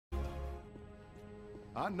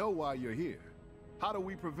I know why you're here. How do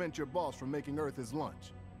we prevent your boss from making Earth his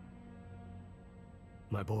lunch?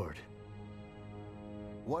 My board.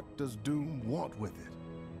 What does Doom want with it?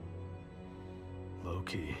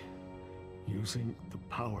 Loki. Using the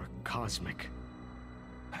power cosmic.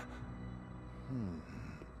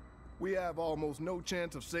 We have almost no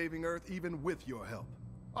chance of saving Earth even with your help.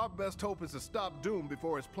 Our best hope is to stop Doom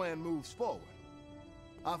before his plan moves forward.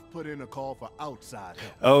 I've put in a call for outside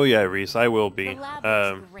help. Oh yeah, Reese, I will be. The lab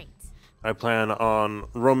looks great. I plan on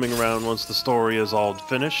roaming around once the story is all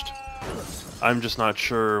finished. I'm just not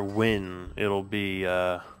sure when it'll be,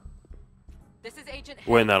 This is Agent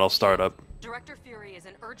when Hammond. that'll start up. Director Fury is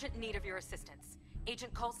in urgent need of your assistance.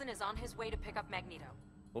 Agent Coulson is on his way to pick up Magneto.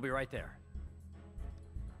 We'll be right there.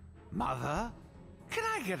 Mother? Can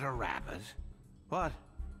I get a rabbit? What?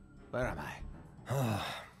 Where am I?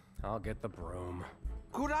 I'll get the broom.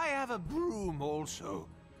 Could I have a broom also?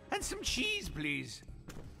 And some cheese, please.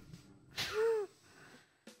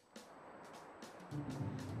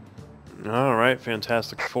 Alright,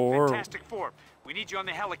 Fantastic Four. Fantastic Four, we need you on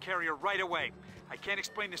the helicarrier right away. I can't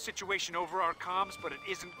explain the situation over our comms, but it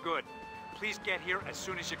isn't good. Please get here as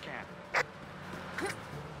soon as you can.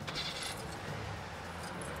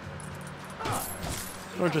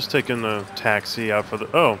 We're just taking the taxi out for the...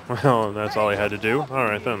 Oh, well, that's all I had to do.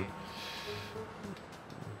 Alright then.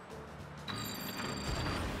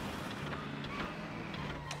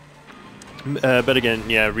 But again,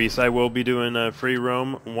 yeah, Reese, I will be doing a free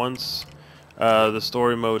roam once the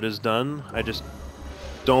story mode is done. I just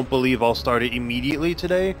don't believe I'll start it immediately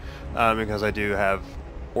today, because I do have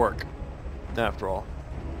work, after all.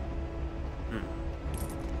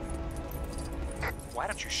 Why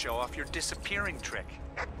don't you show off your disappearing trick?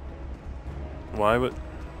 Why would...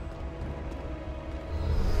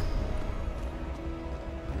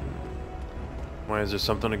 Why, is there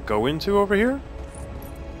something to go into over here?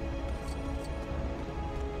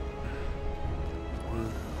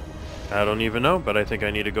 I don't even know, but I think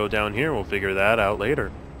I need to go down here. We'll figure that out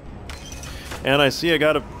later. And I see I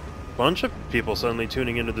got a bunch of people suddenly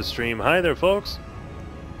tuning into the stream. Hi there, folks.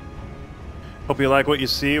 Hope you like what you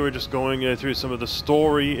see. We're just going through some of the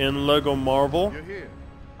story in LEGO Marvel. You're here.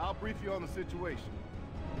 I'll brief you on the situation.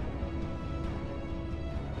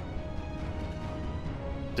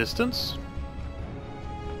 Distance?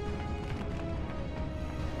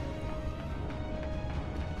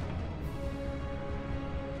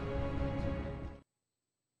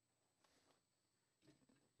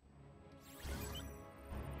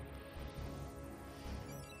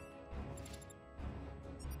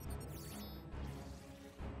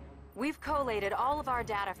 We've collated all of our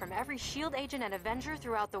data from every SHIELD agent and Avenger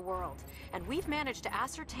throughout the world, and we've managed to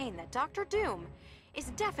ascertain that Dr. Doom is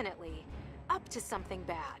definitely up to something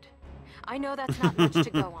bad. I know that's not much to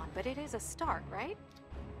go on, but it is a start, right?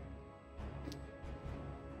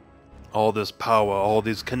 All this power, all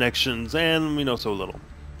these connections, and we know so little.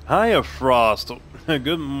 Hiya, Frost.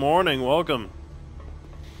 Good morning, welcome.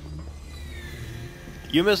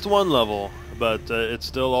 You missed one level, but it's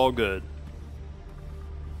still all good.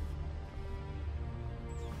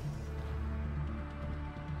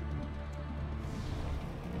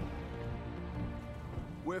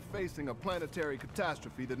 We're facing a planetary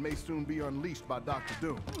catastrophe that may soon be unleashed by Dr.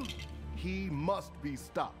 Doom. He must be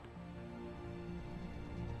stopped.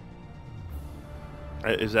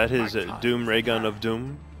 Is that his Doom ray gun of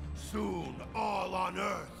doom? Soon all on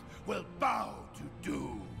Earth will bow to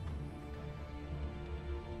Doom.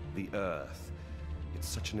 The Earth. It's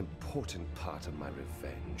such an important part of my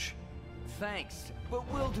revenge. Thanks, but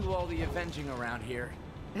we'll do all the avenging around here.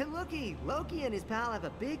 And looky, Loki and his pal have a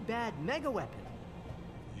big bad mega weapon.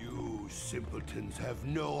 You simpletons have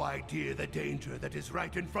no idea the danger that is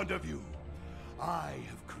right in front of you. I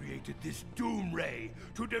have created this Doom Ray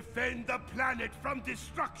to defend the planet from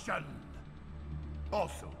destruction.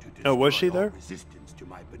 Also to destroy Oh, was she there? all resistance to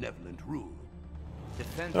my benevolent rule.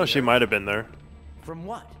 Defend Oh, the she Earth. might have been there. From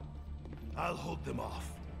what? I'll hold them off.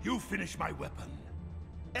 You finish my weapon.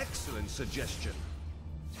 Excellent suggestion.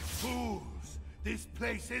 Fools! This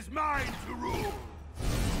place is mine to rule!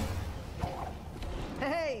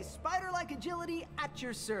 Hey, spider-like agility at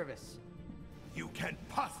your service. You can't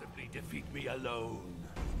possibly defeat me alone.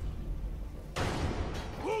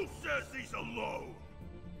 Who says he's alone?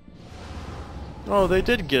 Oh, they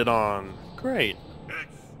did get on. Great.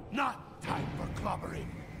 It's not time for clobbering.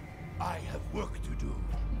 I have work to do.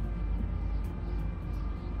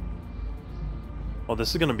 Well,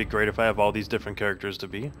 this is going to be great if I have all these different characters to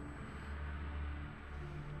be.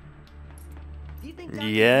 Do you think Dr.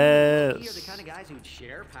 Yes. and Loki are the kind of guys who'd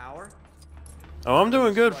share power? Oh, I'm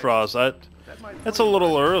doing good, Frost. It's a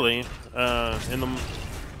little early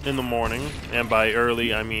in the morning, and by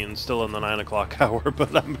early I mean still in the 9 o'clock hour,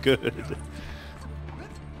 but I'm good.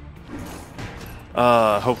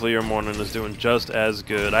 Hopefully your morning is doing just as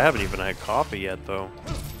good. I haven't even had coffee yet, though.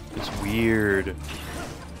 It's weird.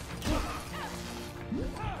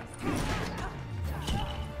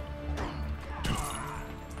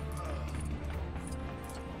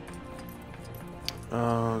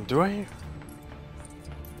 Do I?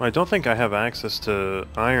 I don't think I have access to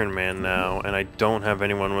Iron Man now, and I don't have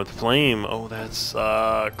anyone with Flame. Oh, that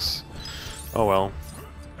sucks. Oh well.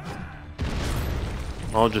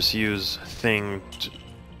 I'll just use Thing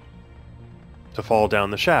to fall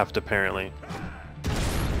down the shaft, apparently.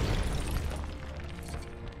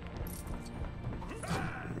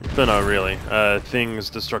 But not really. Thing's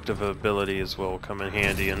destructive abilities will come in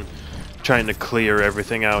handy in trying to clear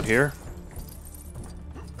everything out here.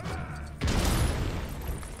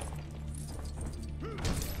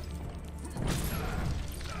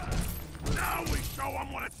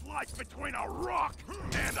 Between a rock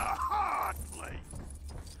and a hard place.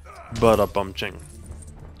 But a bumching.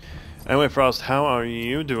 Anyway, Frost, how are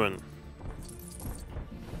you doing?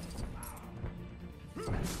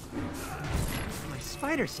 My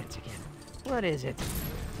spider sense again. What is it?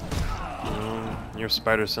 Your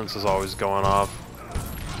spider sense is always going off.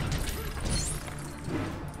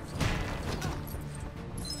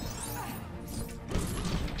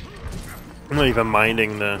 I'm not even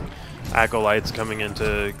minding the acolytes coming in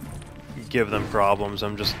to give them problems.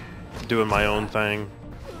 I'm just doing my own thing.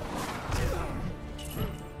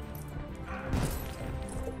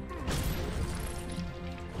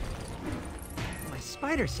 My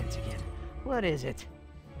spider sense again. What is it?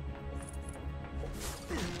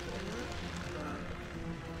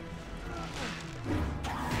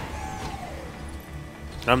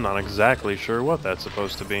 I'm not exactly sure what that's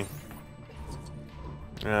supposed to be.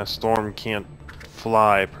 Storm can't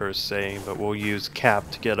fly per se, but we'll use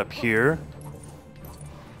Cap to get up here.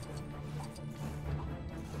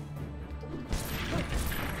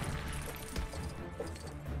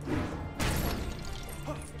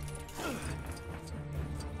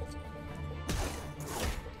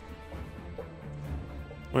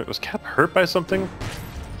 Wait, was Cap hurt by something?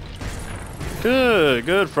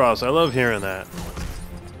 Good, Frost. I love hearing that.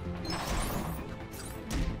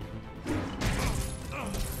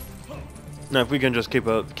 Now, if we can just keep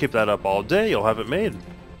that up all day, you'll have it made.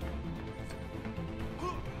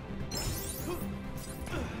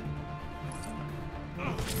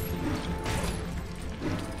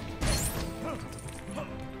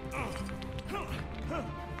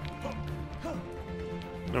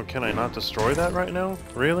 No, can I not destroy that right now?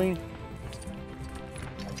 Really?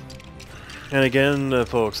 And again,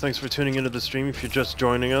 folks, thanks for tuning into the stream. If you're just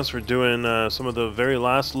joining us, we're doing some of the very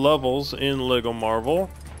last levels in LEGO Marvel.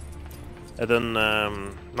 And then,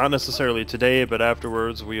 not necessarily today, but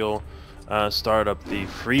afterwards, we'll start up the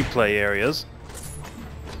free play areas.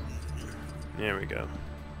 There we go.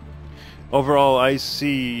 Overall, I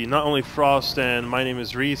see not only Frost and My Name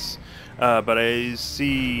is Reese, but I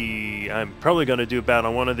see I'm probably going to do bad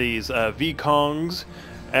on one of these Vikongs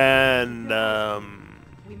and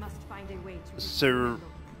We must find a way to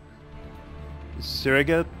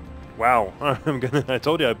Siriga. Wow, I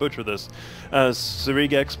told you I butchered this.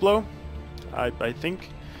 Siriga Explo, I think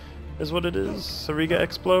is what it is. Siriga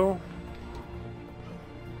Explo.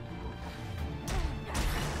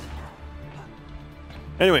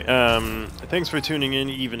 Anyway, thanks for tuning in,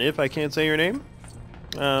 even if I can't say your name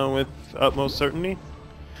with utmost certainty.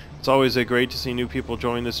 It's always great to see new people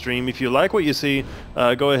join the stream. If you like what you see,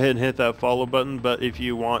 go ahead and hit that follow button. But if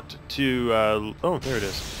you want to, oh, there it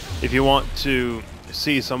is. If you want to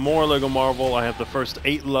see some more LEGO Marvel, I have the first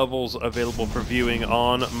 8 levels available for viewing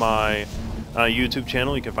on my YouTube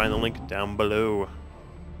channel. You can find the link down below.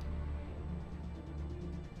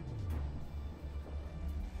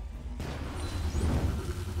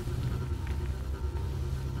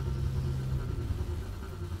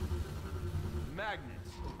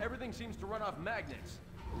 Everything seems to run off magnets.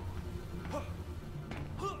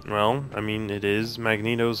 Well, I mean, it is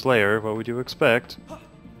Magneto's lair. What would you expect?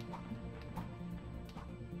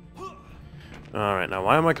 Alright, now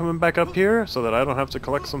why am I coming back up here? So that I don't have to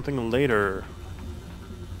collect something later.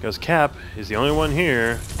 Because Cap is the only one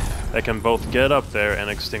here that can both get up there and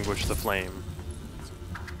extinguish the flame.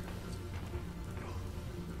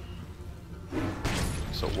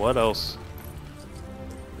 So what else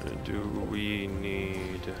do we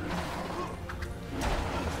need?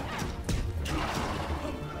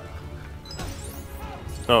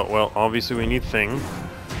 Oh, well, obviously we need Thing.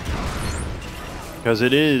 Because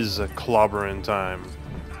it is a clobbering time.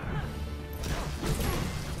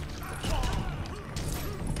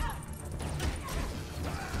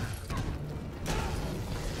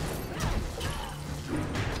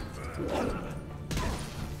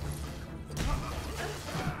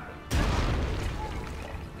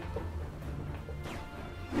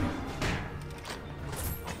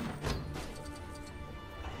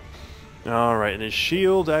 Alright, and his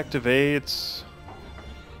shield activates.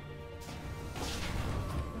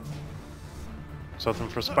 Something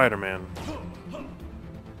for Spider-Man.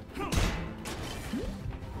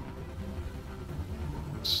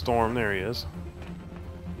 Storm, there he is.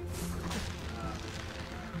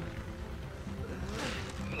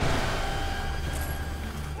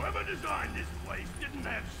 Whoever designed this place didn't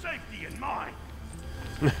have safety in mind.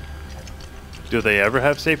 Do they ever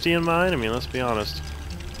have safety in mind? I mean, let's be honest.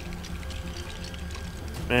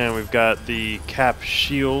 And we've got the Cap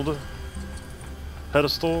shield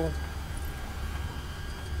pedestal.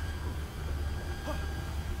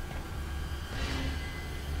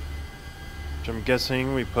 Which I'm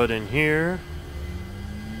guessing we put in here.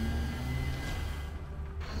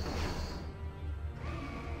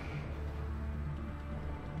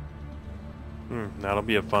 That'll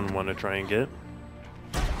be a fun one to try and get.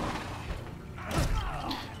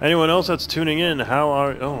 Anyone else that's tuning in, how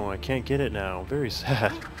are... Oh, I can't get it now. Very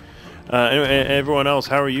sad. Anyway, everyone else,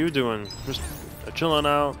 how are you doing? Just chilling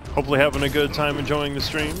out, hopefully having a good time enjoying the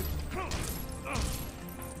stream.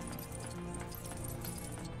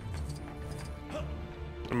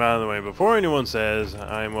 And by the way, before anyone says,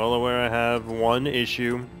 I'm well aware I have one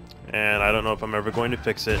issue, and I don't know if I'm ever going to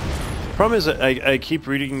fix it. Problem is, I keep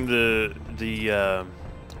reading the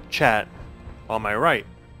chat on my right.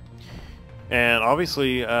 And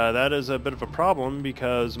obviously, that is a bit of a problem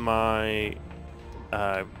because my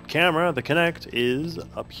camera, the Kinect, is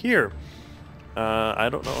up here. I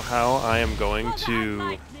don't know how I am going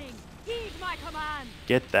to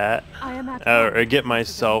get that, or get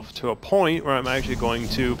myself to a point where I'm actually going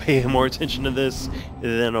to pay more attention to this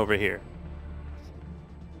than over here.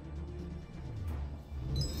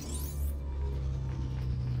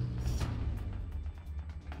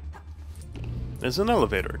 It's an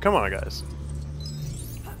elevator. Come on, guys.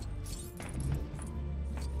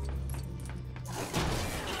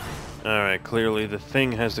 Alright, clearly the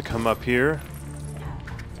thing has to come up here.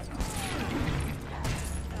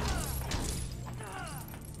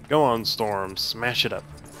 Go on, Storm. Smash it up.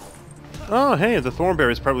 Oh, hey, the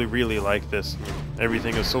Thornberries probably really like this.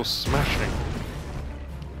 Everything is so smashing.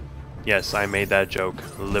 Yes, I made that joke.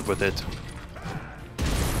 Live with it.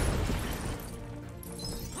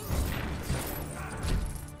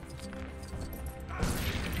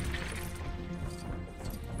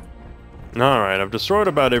 Alright, I've destroyed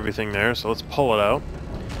about everything there, so let's pull it out.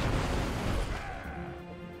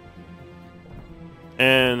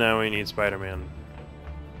 And now we need Spider-Man.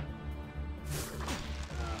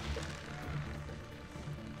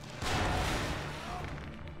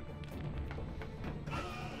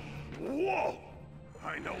 Whoa!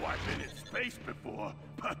 I know I've been in space before,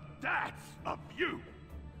 but that's a view!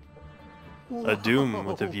 A Doom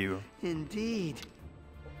with a view. Indeed.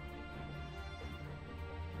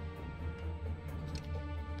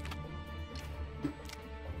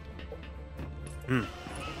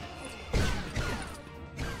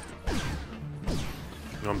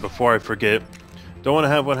 Before I forget, don't want to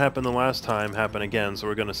have what happened the last time happen again, so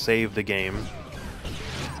we're going to save the game.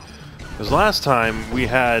 Because last time we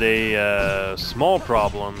had a small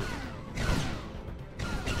problem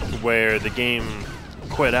where the game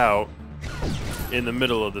quit out in the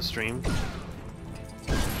middle of the stream.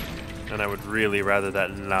 And I would really rather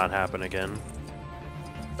that not happen again.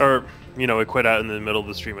 Or, you know, it quit out in the middle of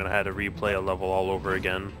the stream and I had to replay a level all over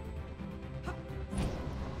again.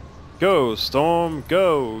 Go, Storm!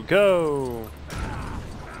 Go! Go!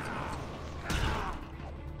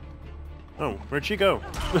 Oh, where'd she go?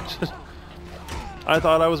 I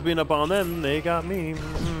thought I was beating up on them, they got me.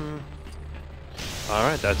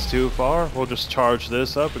 Alright, that's too far. We'll just charge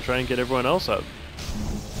this up and try and get everyone else up.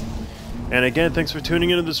 And again, thanks for tuning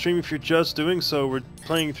into the stream if you're just doing so. We're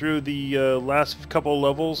playing through the last couple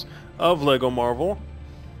levels of LEGO Marvel.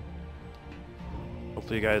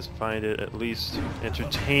 Hopefully you guys find it at least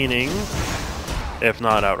entertaining, if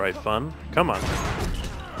not outright fun. Come on.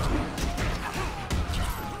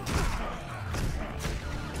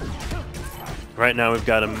 Right now we've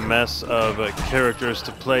got a mess of characters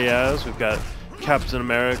to play as. We've got Captain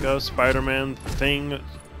America, Spider-Man, Thing,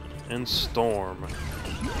 and Storm.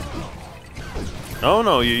 Oh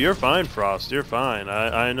no, you're fine, Frost. You're fine.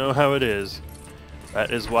 I know how it is.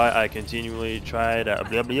 That is why I continually try to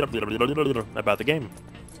about the game.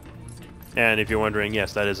 And if you're wondering,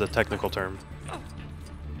 yes, that is a technical term.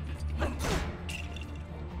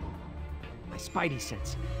 My spidey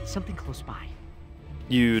sense something close by.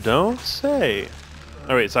 You don't say.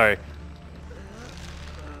 Oh wait, sorry.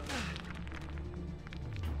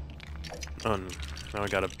 Oh, now I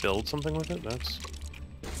gotta build something with it? That's...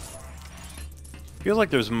 feels like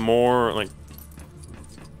there's more, like,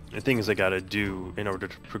 things I gotta do in order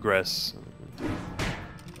to progress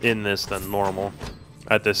in this than normal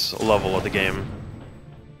at this level of the game.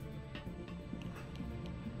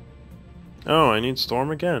 Oh, I need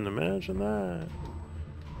Storm again. Imagine that.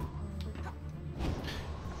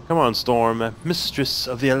 Come on, Storm, mistress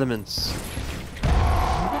of the elements.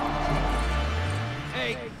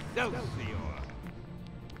 Hey, no.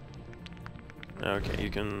 Okay, you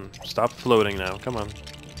can stop floating now. Come on.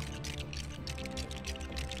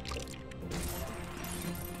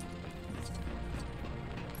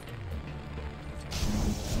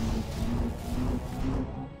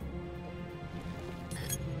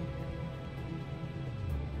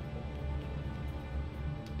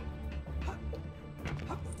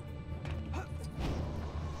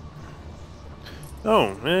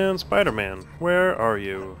 Oh, and Spider-Man, where are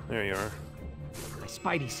you? There you are. My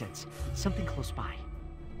spidey sense something close by.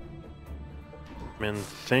 Man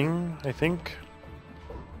thing, I think?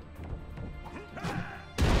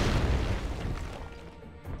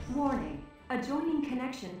 Warning. Adjoining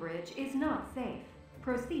connection bridge is not safe.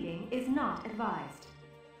 Proceeding is not advised.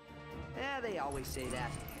 Yeah, they always say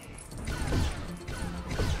that.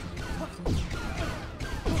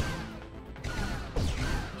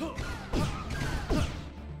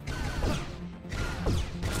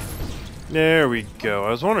 There we go. I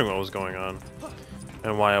was wondering what was going on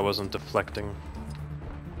and why I wasn't deflecting.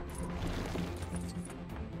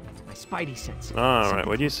 My spidey sense. Alright,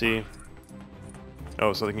 what do you see?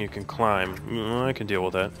 Oh, something you can climb. I can deal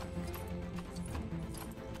with that.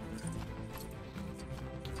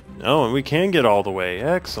 Oh, and we can get all the way.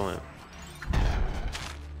 Excellent.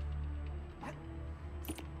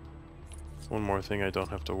 One more thing I don't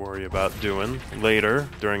have to worry about doing later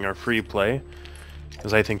during our free play,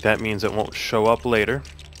 because I think that means it won't show up later.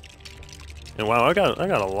 And wow, I got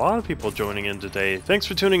a lot of people joining in today. Thanks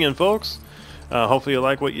for tuning in, folks. Hopefully you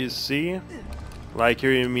like what you see. Like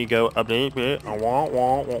hearing me go a bit,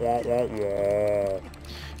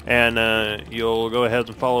 and you'll go ahead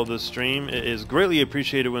and follow this stream. It is greatly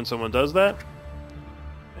appreciated when someone does that,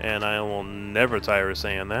 and I will never tire of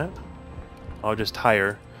saying that. I'll just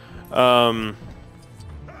tire.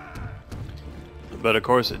 But of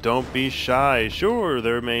course, don't be shy. Sure,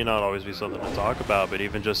 there may not always be something to talk about, but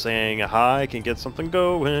even just saying hi can get something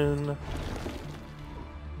going.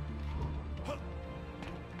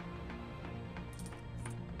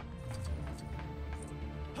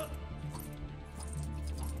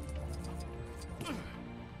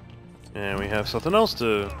 And we have something else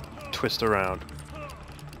to twist around.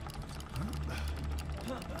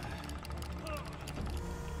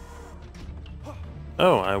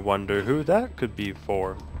 Oh, I wonder who that could be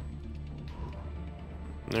for.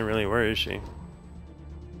 Really, where is she?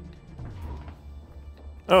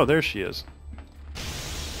 Oh, there she is.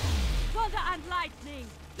 Thunder and lightning,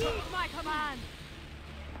 heed my command.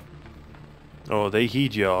 Oh, they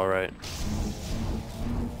heed you all right.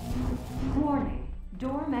 Warning.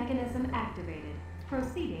 Door mechanism activated.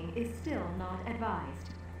 Proceeding is still not advised.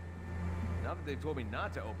 Now that they've told me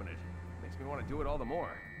not to open it, makes me want to do it all the more.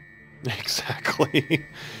 Exactly.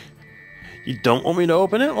 You don't want me to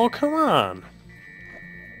open it? Well, come on.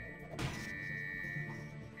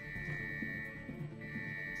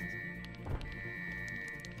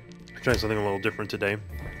 Trying something a little different today.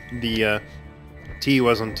 The tea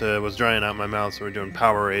was drying out my mouth, so we're doing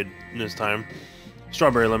Powerade this time.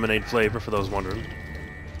 Strawberry lemonade flavor, for those wondering.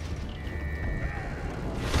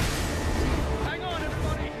 Hang on,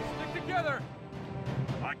 everybody! Stick together!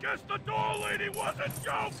 I guess the door lady wasn't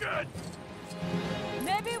joking!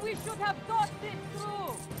 Maybe we should have thought this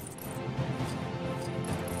through.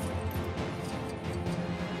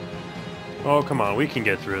 Oh, come on, we can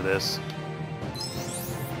get through this.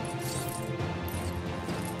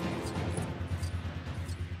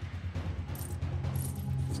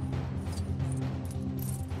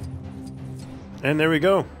 And there we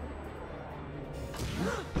go.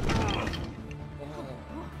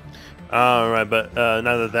 Alright, but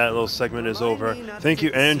now that that little segment is over, thank you,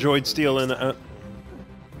 Android Steel and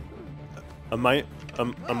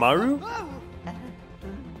Amaru?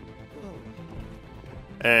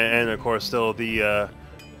 And of course, still the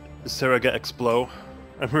Seraga Explo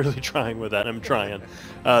I'm really trying with that. I'm trying.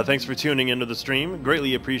 Thanks for tuning into the stream.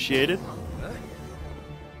 Greatly appreciated.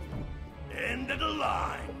 End of the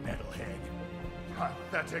line, metalhead.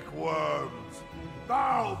 Pathetic worms.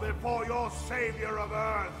 Bow before your savior of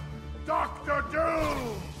Earth, Dr.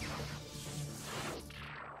 Doom!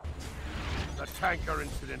 The tanker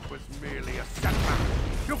incident was merely a setback.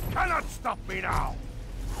 You cannot stop me now!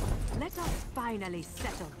 Let us finally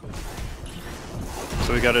settle this.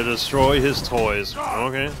 So we gotta destroy his toys.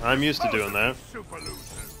 Okay, I'm used to doing that.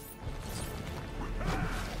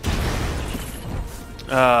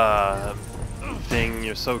 Thing,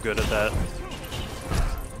 you're so good at that.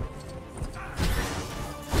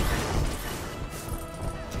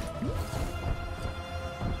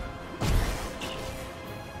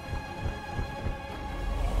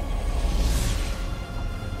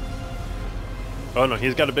 Oh no,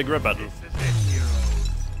 he's got a big red button.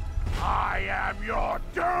 I am your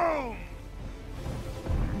doom!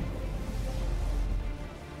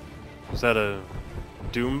 Is that a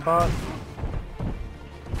Doom bot?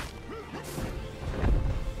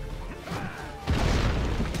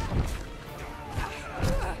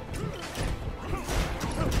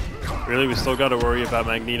 Really, we still gotta worry about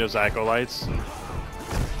Magneto's acolytes?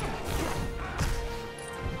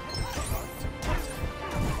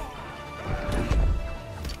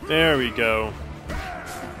 There we go.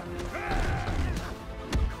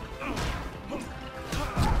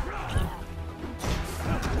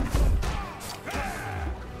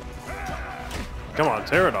 Come on,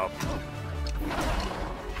 tear it off.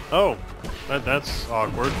 Oh, that's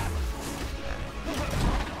awkward.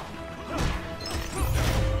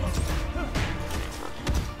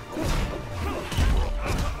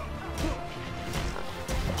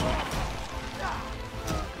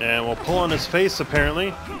 And we'll pull on his face, apparently.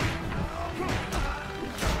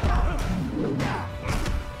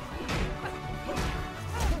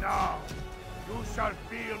 Now, you shall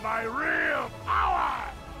feel my real power!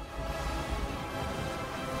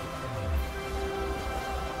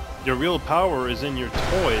 Your real power is in your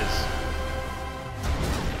toys.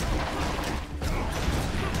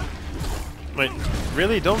 Wait,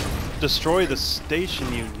 really? Don't destroy the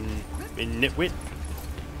station, you nitwit.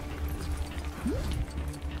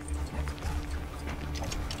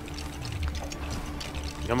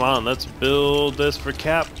 Come on, let's build this for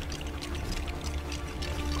Cap.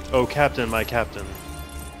 Oh, Captain, my Captain.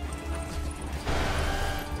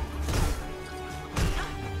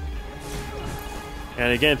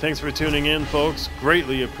 And again, thanks for tuning in, folks.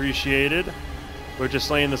 Greatly appreciated. We're just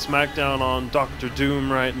laying the smackdown on Dr. Doom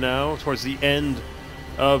right now, towards the end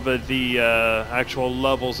of the actual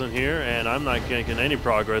levels in here, and I'm not making any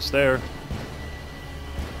progress there.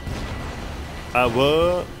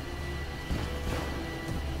 What?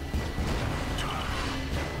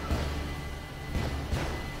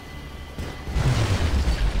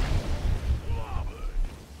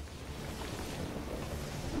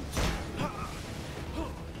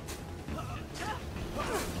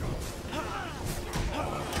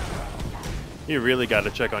 You really got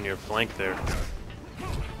to check on your flank there.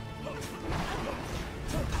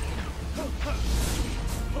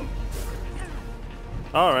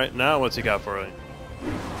 Alright, now what's he got for me?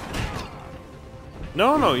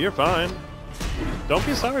 No, you're fine. Don't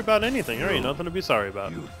be sorry about anything. There ain't nothing to be sorry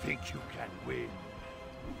about. You think you can win?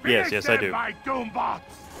 Yes, I do. My Doombots!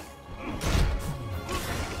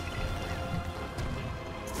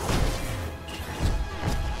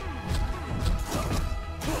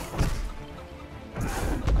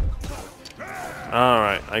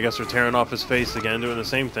 Alright, I guess we're tearing off his face again, doing the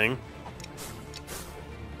same thing.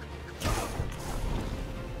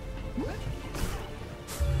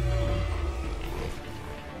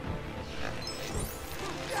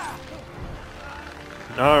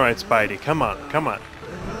 Alright, Spidey, come on, come on.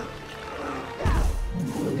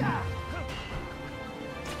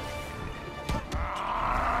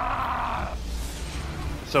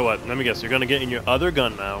 So what? Let me guess, you're gonna get in your other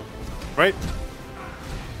gun now, right?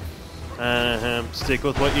 Stick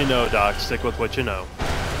with what you know, Doc. Stick with what you know.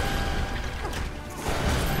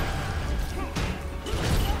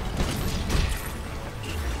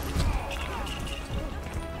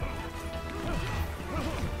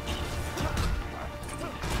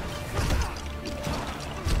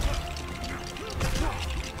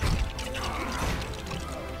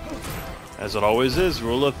 As it always is,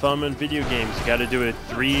 rule of thumb in video games, you gotta do it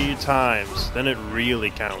 3 times, then it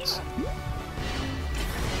really counts.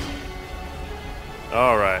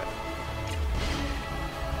 Alright.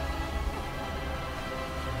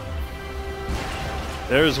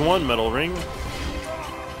 There's one metal ring.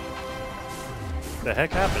 The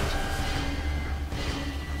heck happened?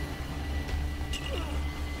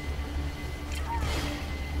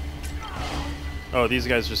 Oh, these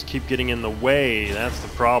guys just keep getting in the way. That's the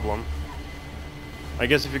problem. I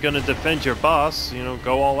guess if you're gonna defend your boss, you know,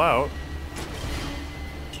 go all out.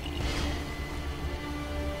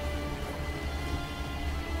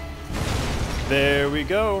 There we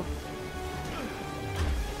go.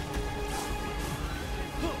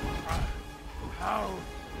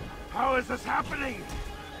 How is this happening?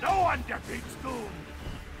 No one defeats Doom.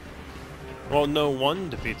 Well, no one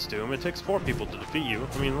defeats Doom. It takes 4 people to defeat you.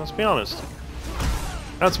 I mean, let's be honest.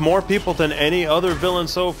 That's more people than any other villain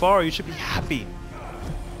so far. You should be happy.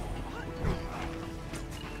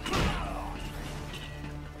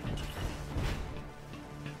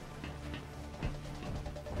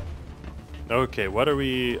 Okay, what are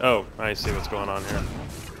we... Oh, I see what's going on here.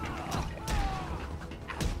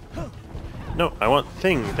 No, I want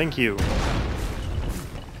thing. Thank you.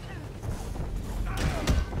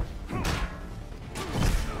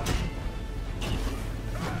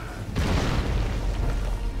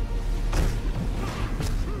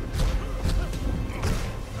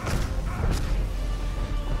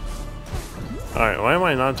 Alright, why am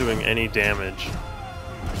I not doing any damage?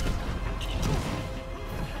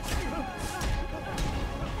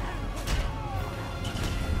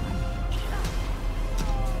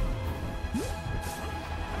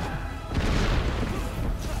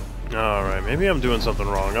 Alright, maybe I'm doing something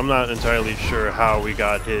wrong. I'm not entirely sure how we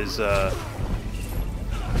got his, how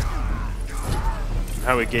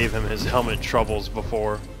we gave him his helmet troubles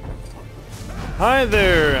before. Hi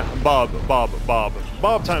there, Bob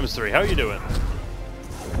times 3, how you doing?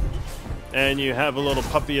 And you have a little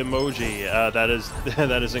puppy emoji, that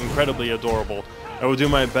is incredibly adorable. I will do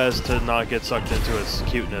my best to not get sucked into its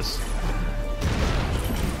cuteness.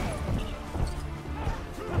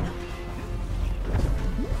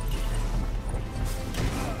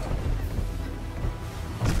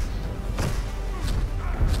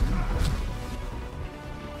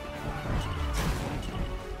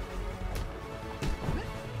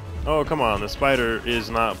 Oh, come on, the spider is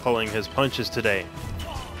not pulling his punches today.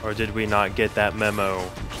 Or did we not get that memo?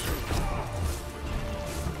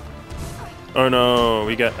 Oh no,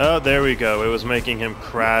 we got... Oh, there we go. It was making him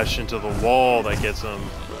crash into the wall that gets him.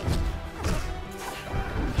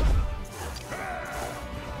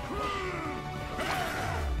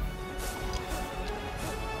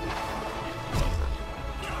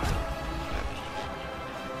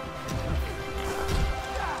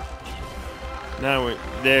 Now we...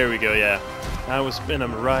 There we go, yeah. I was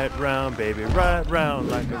spinning right round, baby, right round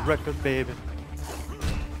like a record, baby.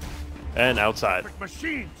 And outside.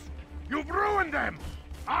 Machines! You've ruined them!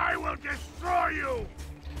 I will destroy you!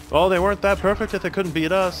 Well, they weren't that perfect if they couldn't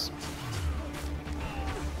beat us.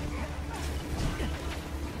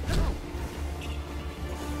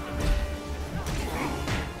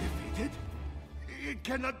 Defeated? It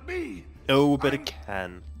cannot be! Oh, but it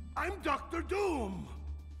can. I'm Dr. Doom!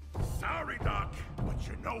 Sorry, Doc, but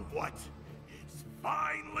you know what? It's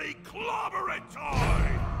finally clobbering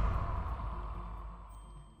time!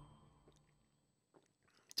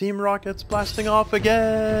 Team Rocket's blasting off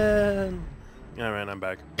again! Alright, I'm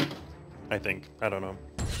back. I think. I don't know.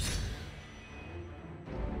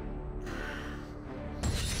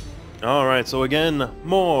 Alright, so again,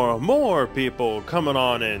 more people coming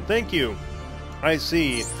on in. Thank you. I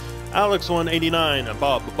see Alex189,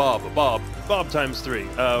 Bob times 3,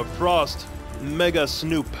 Frost, Mega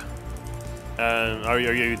Snoop. Are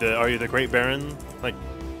you the Great Baron? Like,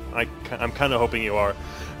 I'm kind of hoping you are.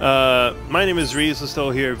 My name is Reese, is still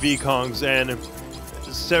here, Vkongs, and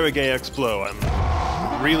Sergei Explo.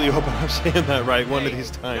 I'm really hoping I'm saying that right one of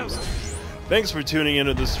these times. Thanks for tuning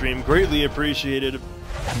into the stream, greatly appreciated.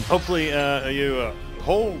 Hopefully, you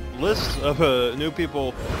whole list of new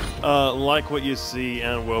people like what you see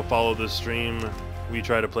and will follow the stream. We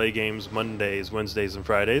try to play games Mondays, Wednesdays, and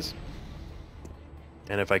Fridays.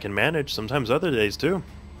 And if I can manage, sometimes other days too.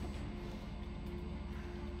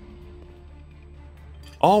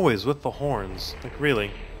 Always with the horns. Like,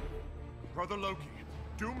 really. Brother Loki,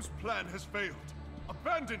 Doom's plan has failed.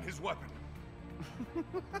 Abandon his weapon.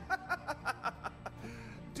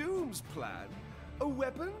 Doom's plan? A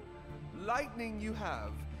weapon? Lightning you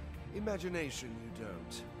have. Imagination you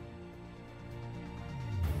don't.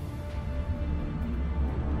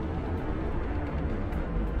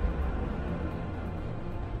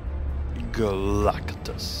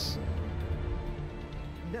 Galactus.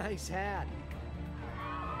 Nice hat.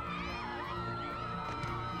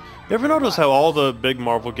 You ever notice how all the big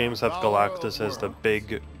Marvel games have Galactus as the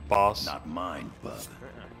big boss? Not mine, bub.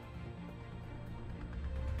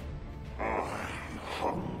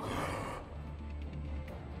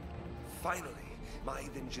 Finally, my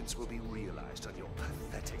vengeance will be realized on your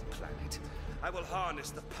pathetic planet. I will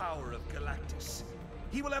harness the power of Galactus.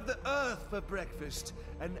 He will have the Earth for breakfast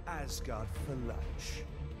and Asgard for lunch.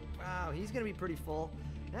 Wow, he's gonna be pretty full.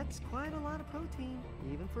 That's quite a lot of protein,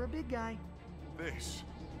 even for a big guy. This,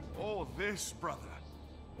 all this, brother.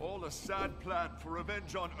 All a sad plan for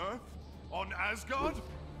revenge on Earth? On Asgard?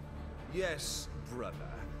 Yes, brother.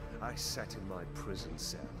 I sat in my prison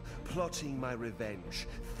cell, plotting my revenge,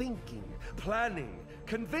 thinking, planning,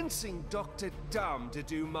 convincing Dr. Doom to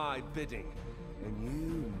do my bidding. And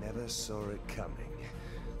you never saw it coming.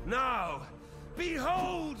 Now,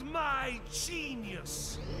 behold my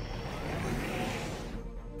genius!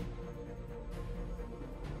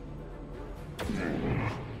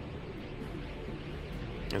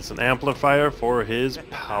 It's an amplifier for his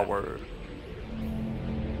power.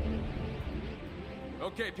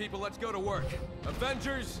 Okay, people, let's go to work.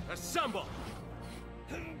 Avengers, assemble!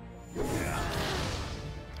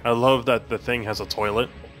 I love that the thing has a toilet.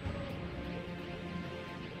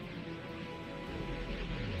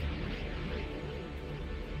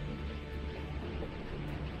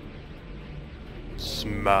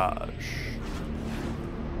 Smash.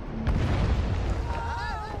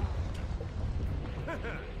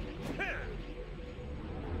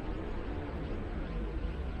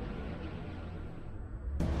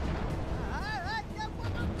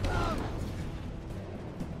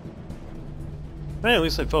 Hey, at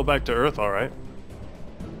least I fell back to Earth alright.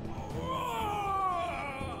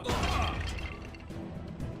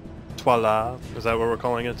 Twala. Is that what we're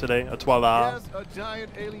calling it today? A Twala? Yes, a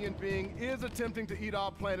giant alien being is attempting to eat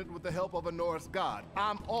our planet with the help of a Norse god.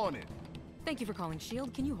 I'm on it. Thank you for calling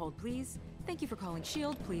S.H.I.E.L.D. Can you hold, please? Thank you for calling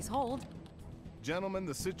S.H.I.E.L.D. Please hold. Gentlemen,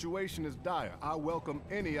 the situation is dire. I welcome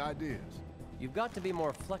any ideas. You've got to be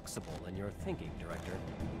more flexible in your thinking, Director.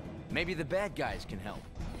 Maybe the bad guys can help.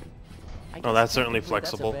 Oh, that's certainly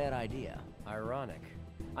flexible. That's a bad idea. Ironic.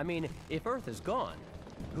 I mean, if Earth is gone,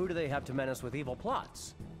 who do they have to menace with evil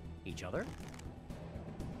plots? Each other?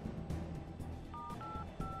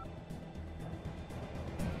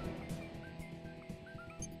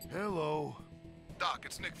 Hello. Doc,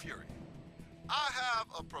 it's Nick Fury. I have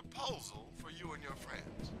a proposal for you and your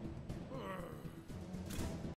friends.